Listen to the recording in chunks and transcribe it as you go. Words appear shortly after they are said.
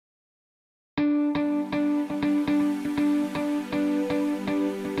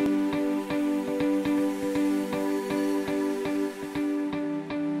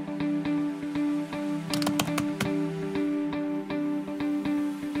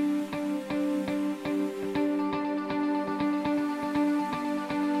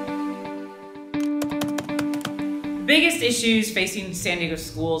biggest issues facing San Diego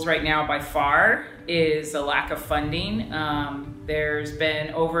schools right now by far is the lack of funding. There's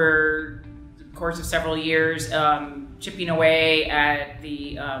been, over the course of several years, chipping away at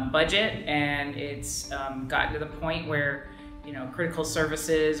the budget, and it's gotten to the point where critical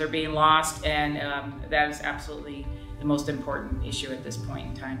services are being lost, and that is absolutely the most important issue at this point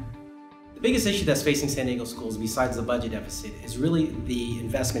in time. The biggest issue that's facing San Diego schools, besides the budget deficit, is really the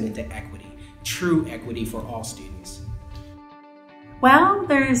investment into equity, true equity for all students. Well,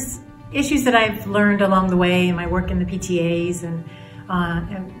 there's issues that I've learned along the way in my work in the PTAs and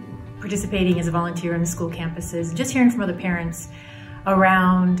participating as a volunteer in the school campuses, and just hearing from other parents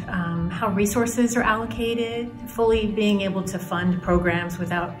around how resources are allocated, fully being able to fund programs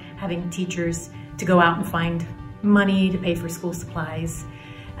without having teachers to go out and find money to pay for school supplies,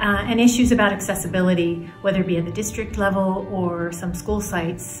 and issues about accessibility, whether it be at the district level or some school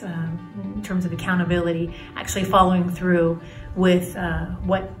sites, in terms of accountability, actually following through with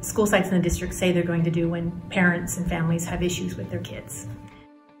what school sites in the district say they're going to do when parents and families have issues with their kids.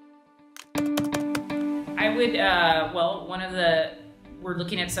 I would, we're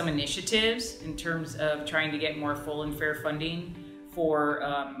looking at some initiatives in terms of trying to get more full and fair funding for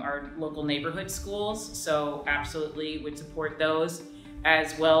our local neighborhood schools, so absolutely would support those,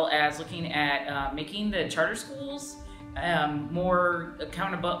 as well as looking at making the charter schools more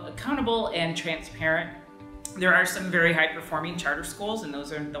accountable and transparent. There are some very high performing charter schools, and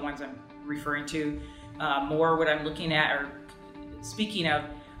those are the ones I'm referring to. More what I'm looking at, or speaking of,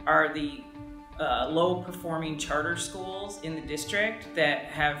 are the low performing charter schools in the district that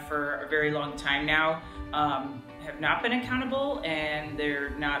have for a very long time now have not been accountable, and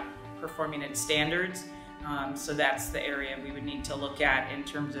they're not performing at standards. So that's the area we would need to look at in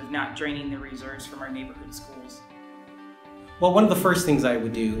terms of not draining the reserves from our neighborhood schools. Well, one of the first things I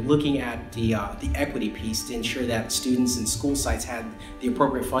would do, looking at the equity piece to ensure that students and school sites had the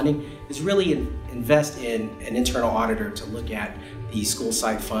appropriate funding, is really invest in an internal auditor to look at the school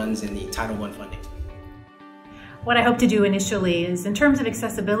site funds and the Title I funding. What I hope to do initially is, in terms of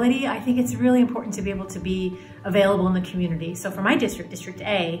accessibility, I think it's really important to be able to be available in the community. So for my district, District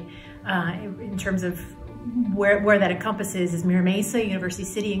A, in terms of where that encompasses, is Mira Mesa, University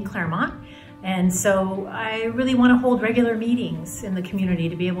City, and Claremont. And so I really want to hold regular meetings in the community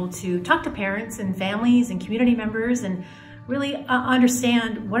to be able to talk to parents and families and community members and really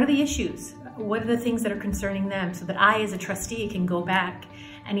understand what are the issues, what are the things that are concerning them, so that I, as a trustee, can go back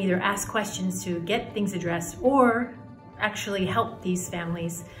and either ask questions to get things addressed or actually help these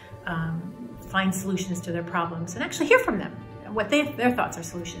families find solutions to their problems and actually hear from them, what their thoughts are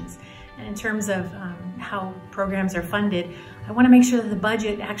solutions. And in terms of how programs are funded, I want to make sure that the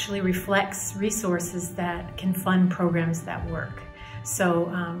budget actually reflects resources that can fund programs that work. So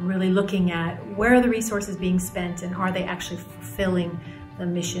really looking at where are the resources being spent, and are they actually fulfilling the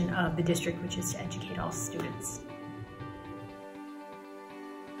mission of the district, which is to educate all students.